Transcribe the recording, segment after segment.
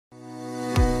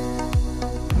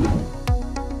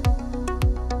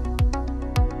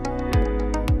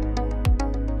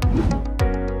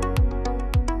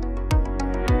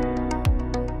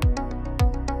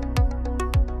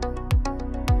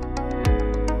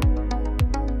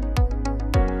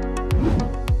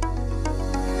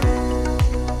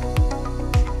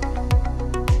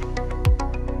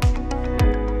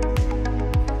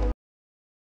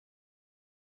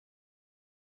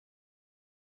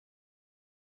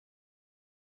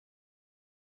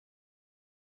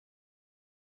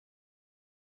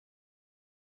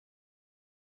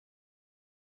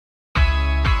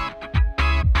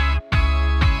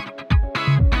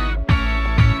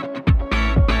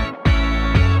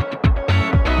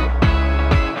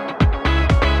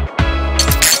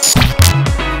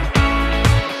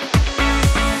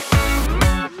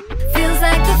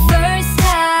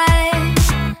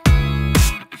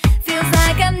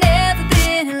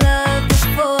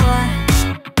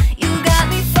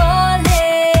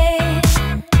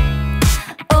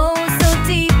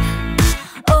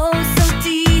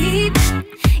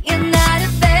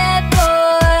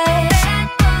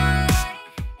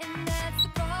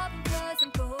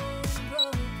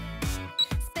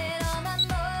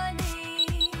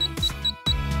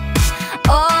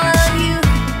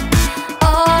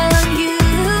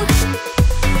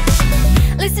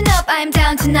I'm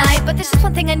down tonight, but there's just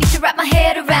one thing I need to wrap my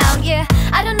head around. Yeah,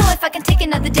 I don't know if I can take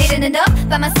another date and end up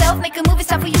by myself. Make a move, it's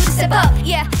time for you to step up.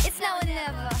 Yeah, it's now or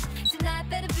never. Tonight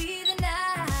better be the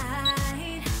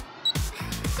night.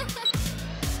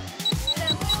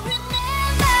 Then we'll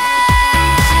remember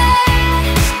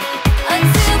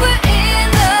until we're in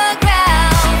the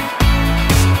ground.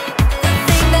 The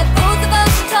thing that both of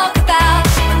us talk about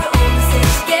when we're all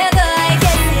sitting together. I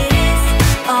guess it is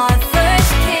our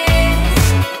first kiss.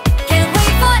 Can't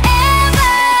wait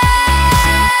forever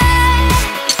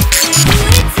for you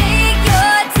to take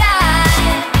your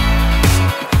time.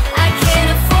 I can't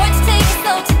afford to take it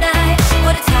slow tonight.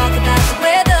 Wanna talk about the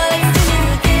weather? Let's do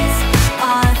this.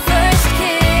 Our first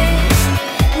kiss.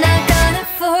 Not gonna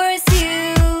force you,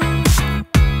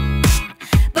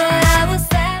 but I will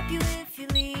slap you if you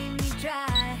leave me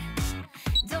dry.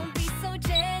 Don't be so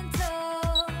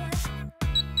gentle.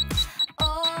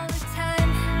 All the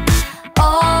time,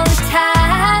 all the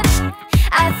time.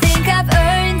 I think I've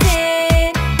earned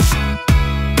it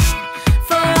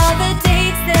for all the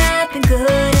dates that have been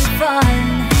good and fun.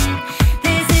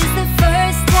 This is the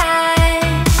first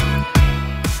time.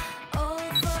 Oh,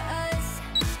 for us,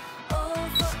 oh,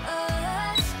 for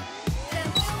us. Then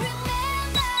we'll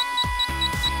remember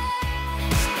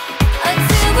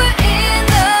until we're in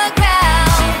the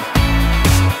ground.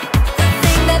 The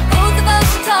thing that both of us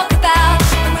will talk about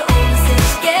when we're all sitting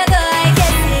together. I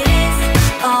guess it is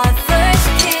our first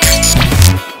kiss.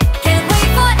 Can't wait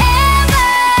forever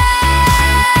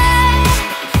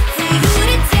for you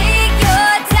to take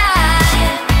your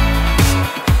time.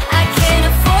 I can't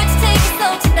afford to take it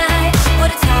slow tonight.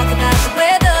 Wanna talk about the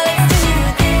weather? Let's do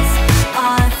this.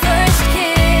 Our first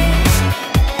kiss.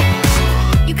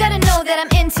 You gotta know that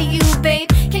I'm into you, babe.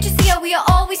 Can't you see how we are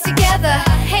always together?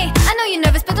 Hey, I know you're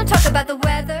nervous, but don't talk about the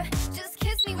weather. Just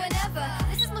kiss me whenever.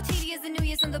 This is more tedious than New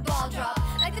Year's and the ball drop.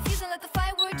 Like the fuse and let the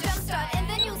firework jumpstart, and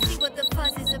then you'll see what the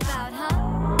fuss is about, huh?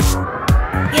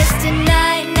 Yes,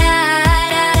 tonight, night.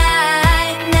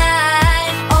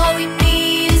 All we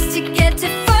need is to get to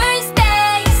first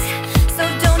base. So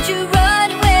don't you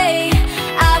run away.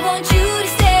 I want you to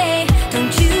stay.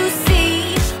 Don't you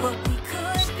see what we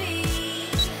could be?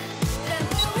 Then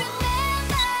we'll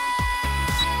remember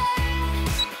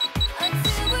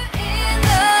until we're in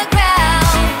the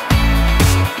ground.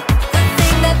 The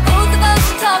thing that both of us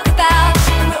will talk about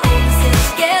when we're all sitting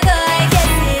together. I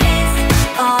guess it is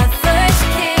our first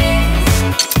kiss.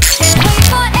 Can't wait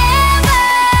forever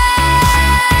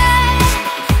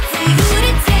for you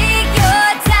to take your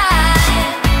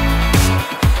time.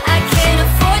 I can't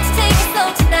afford to take it slow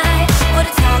tonight.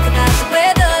 Wanna talk about the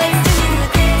weather? Let's do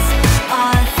this.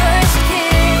 Our first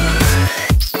kiss.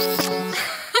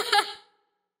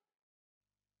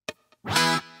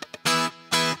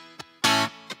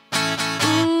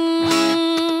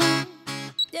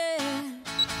 Yeah.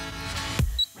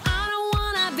 I don't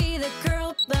wanna be the girl,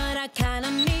 but I kinda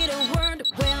need a word.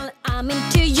 Well, I'm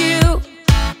into you,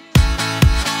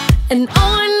 and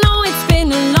all I know, it's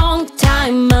been a long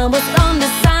time. I was on the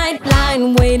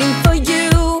sideline waiting for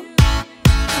you.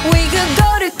 We could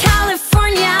go to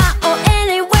California or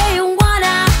anywhere you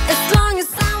wanna. As long as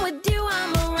I'm with you,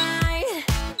 I'm alright.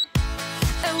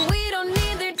 And we don't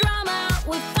need the drama.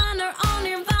 We'll find our own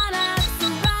nirvana. So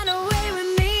run away with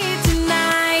me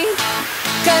tonight.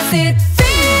 'Cause it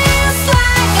feels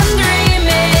like I'm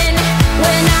dreaming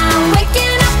when I'm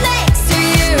waking up next to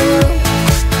you.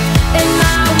 And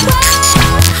my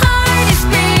world heart is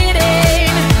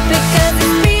beating because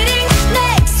it's beating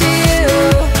next to you.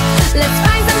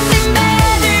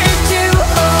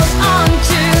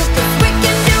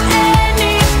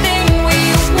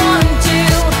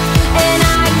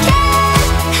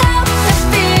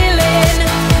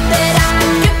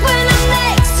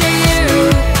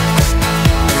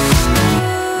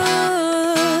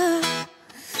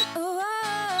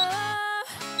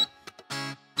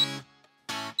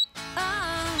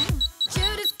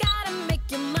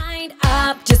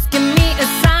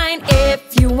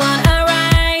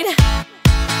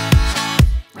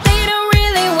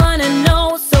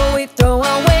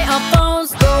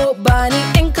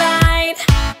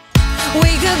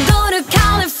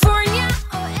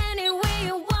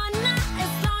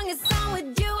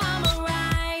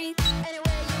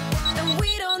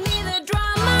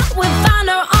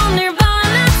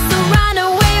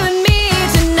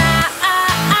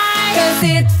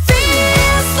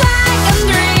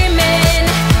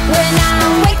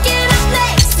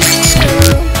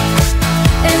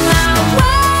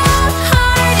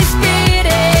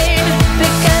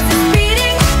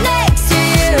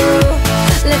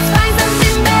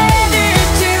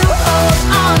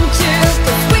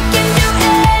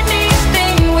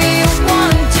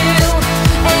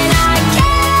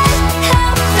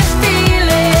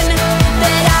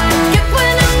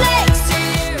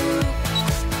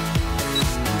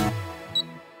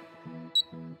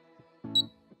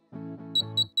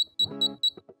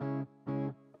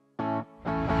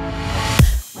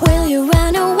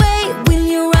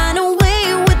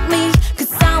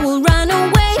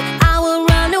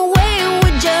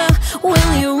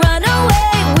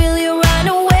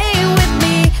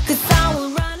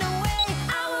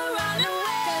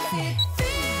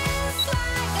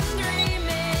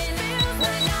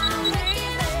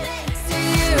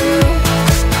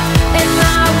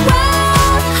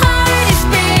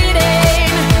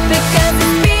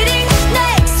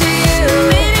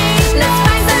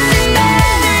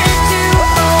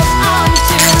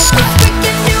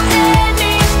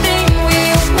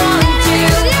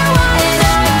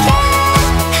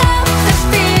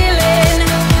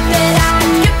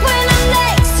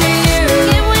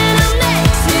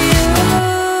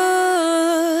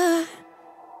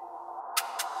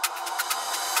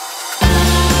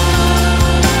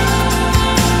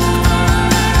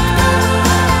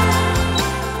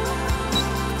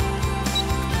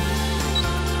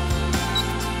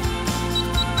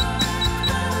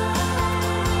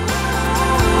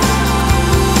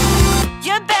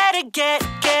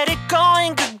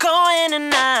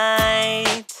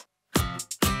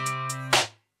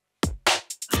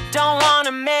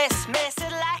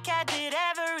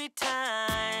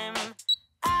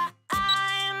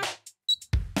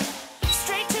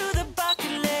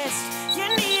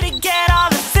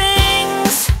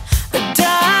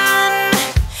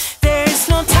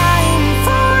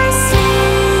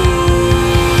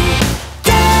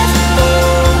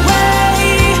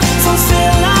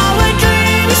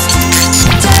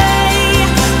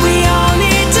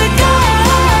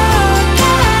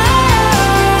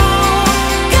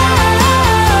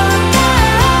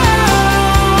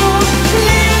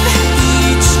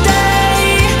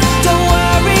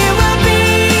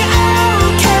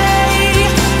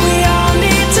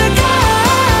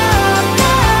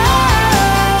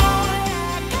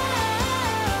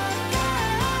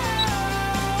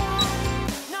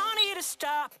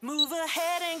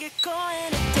 get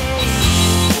going today.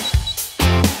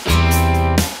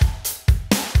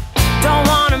 Don't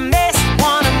wanna miss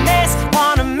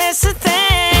a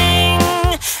thing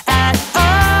at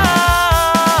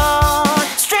all.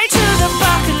 Straight to the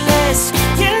bucket list.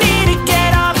 You need to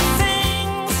get all the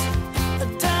things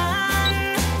done.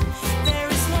 There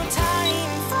is no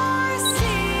time for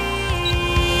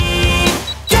sleep.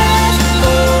 Get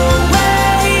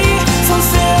away,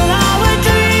 fulfill our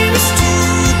dreams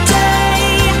today.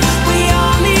 We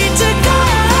all need to go,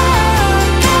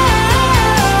 go,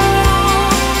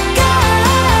 go,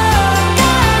 go.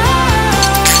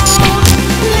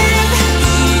 Live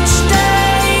each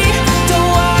day. Don't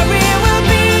worry, we'll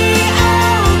be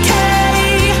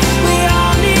okay. We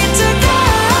all need to go,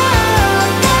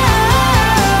 go,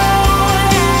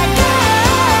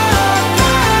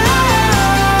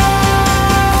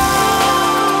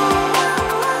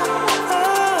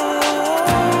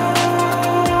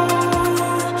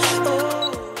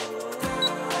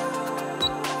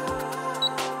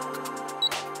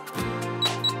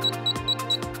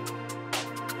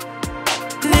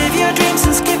 live your dreams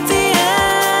and skip the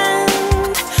end.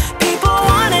 People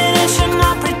want it and should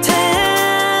not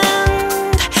pretend.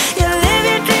 You live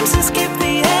your dreams and skip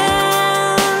the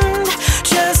end.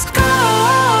 Just go.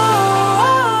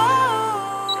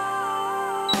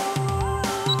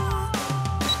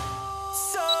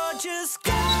 So just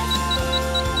go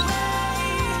away,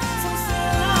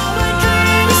 fulfill our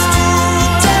dreams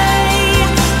today.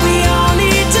 We all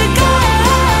need to go,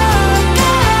 go, go,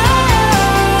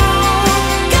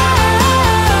 go.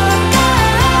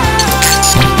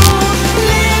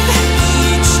 Live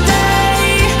each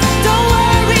day. Don't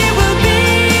worry, we'll be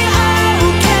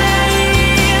okay.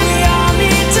 We all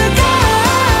need to go,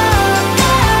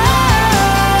 go,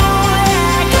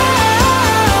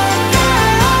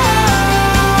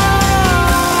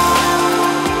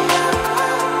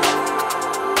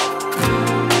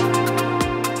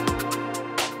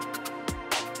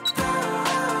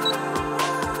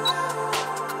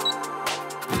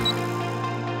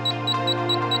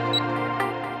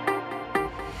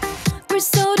 we're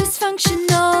so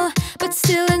dysfunctional, but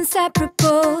still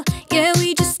inseparable. Yeah,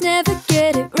 we just never